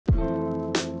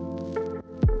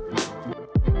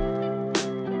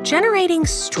Generating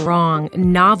strong,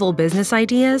 novel business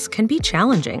ideas can be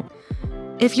challenging.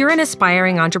 If you're an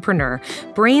aspiring entrepreneur,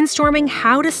 brainstorming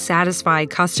how to satisfy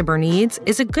customer needs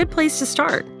is a good place to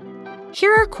start.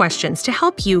 Here are questions to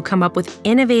help you come up with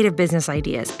innovative business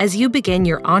ideas as you begin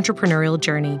your entrepreneurial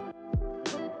journey.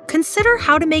 Consider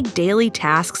how to make daily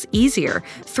tasks easier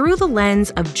through the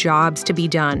lens of jobs to be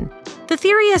done. The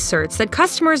theory asserts that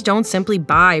customers don't simply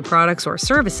buy products or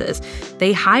services,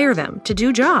 they hire them to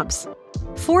do jobs.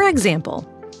 For example,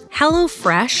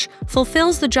 HelloFresh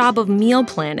fulfills the job of meal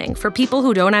planning for people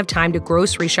who don't have time to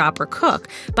grocery shop or cook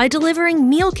by delivering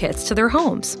meal kits to their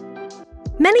homes.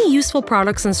 Many useful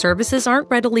products and services aren't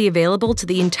readily available to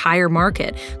the entire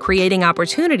market, creating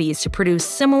opportunities to produce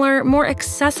similar, more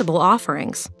accessible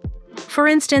offerings. For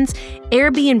instance,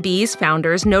 Airbnb's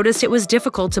founders noticed it was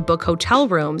difficult to book hotel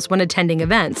rooms when attending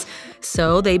events,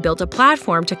 so they built a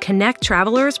platform to connect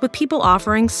travelers with people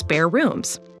offering spare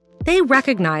rooms. They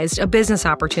recognized a business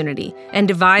opportunity and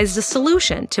devised a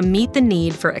solution to meet the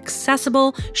need for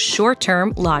accessible,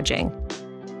 short-term lodging.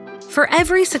 For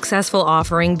every successful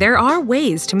offering, there are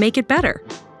ways to make it better.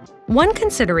 One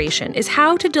consideration is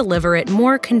how to deliver it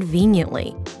more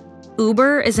conveniently.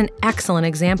 Uber is an excellent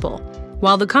example.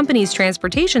 While the company's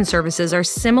transportation services are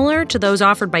similar to those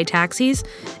offered by taxis,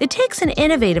 it takes an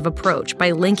innovative approach by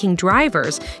linking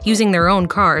drivers using their own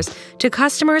cars to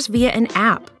customers via an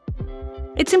app.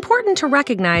 It's important to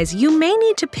recognize you may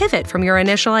need to pivot from your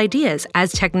initial ideas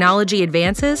as technology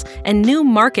advances and new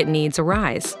market needs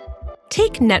arise.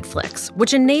 Take Netflix,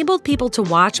 which enabled people to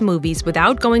watch movies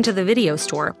without going to the video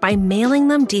store by mailing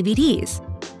them DVDs.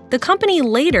 The company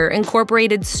later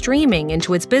incorporated streaming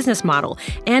into its business model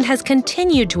and has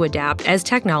continued to adapt as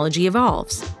technology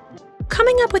evolves.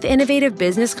 Coming up with innovative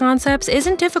business concepts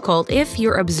isn't difficult if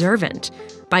you're observant.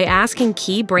 By asking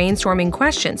key brainstorming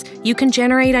questions, you can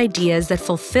generate ideas that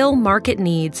fulfill market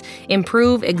needs,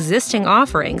 improve existing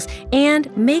offerings,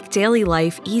 and make daily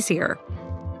life easier.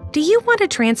 Do you want to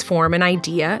transform an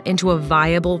idea into a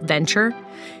viable venture?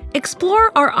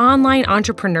 Explore our online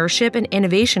entrepreneurship and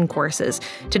innovation courses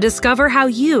to discover how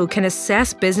you can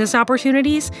assess business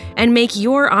opportunities and make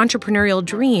your entrepreneurial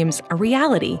dreams a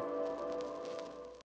reality.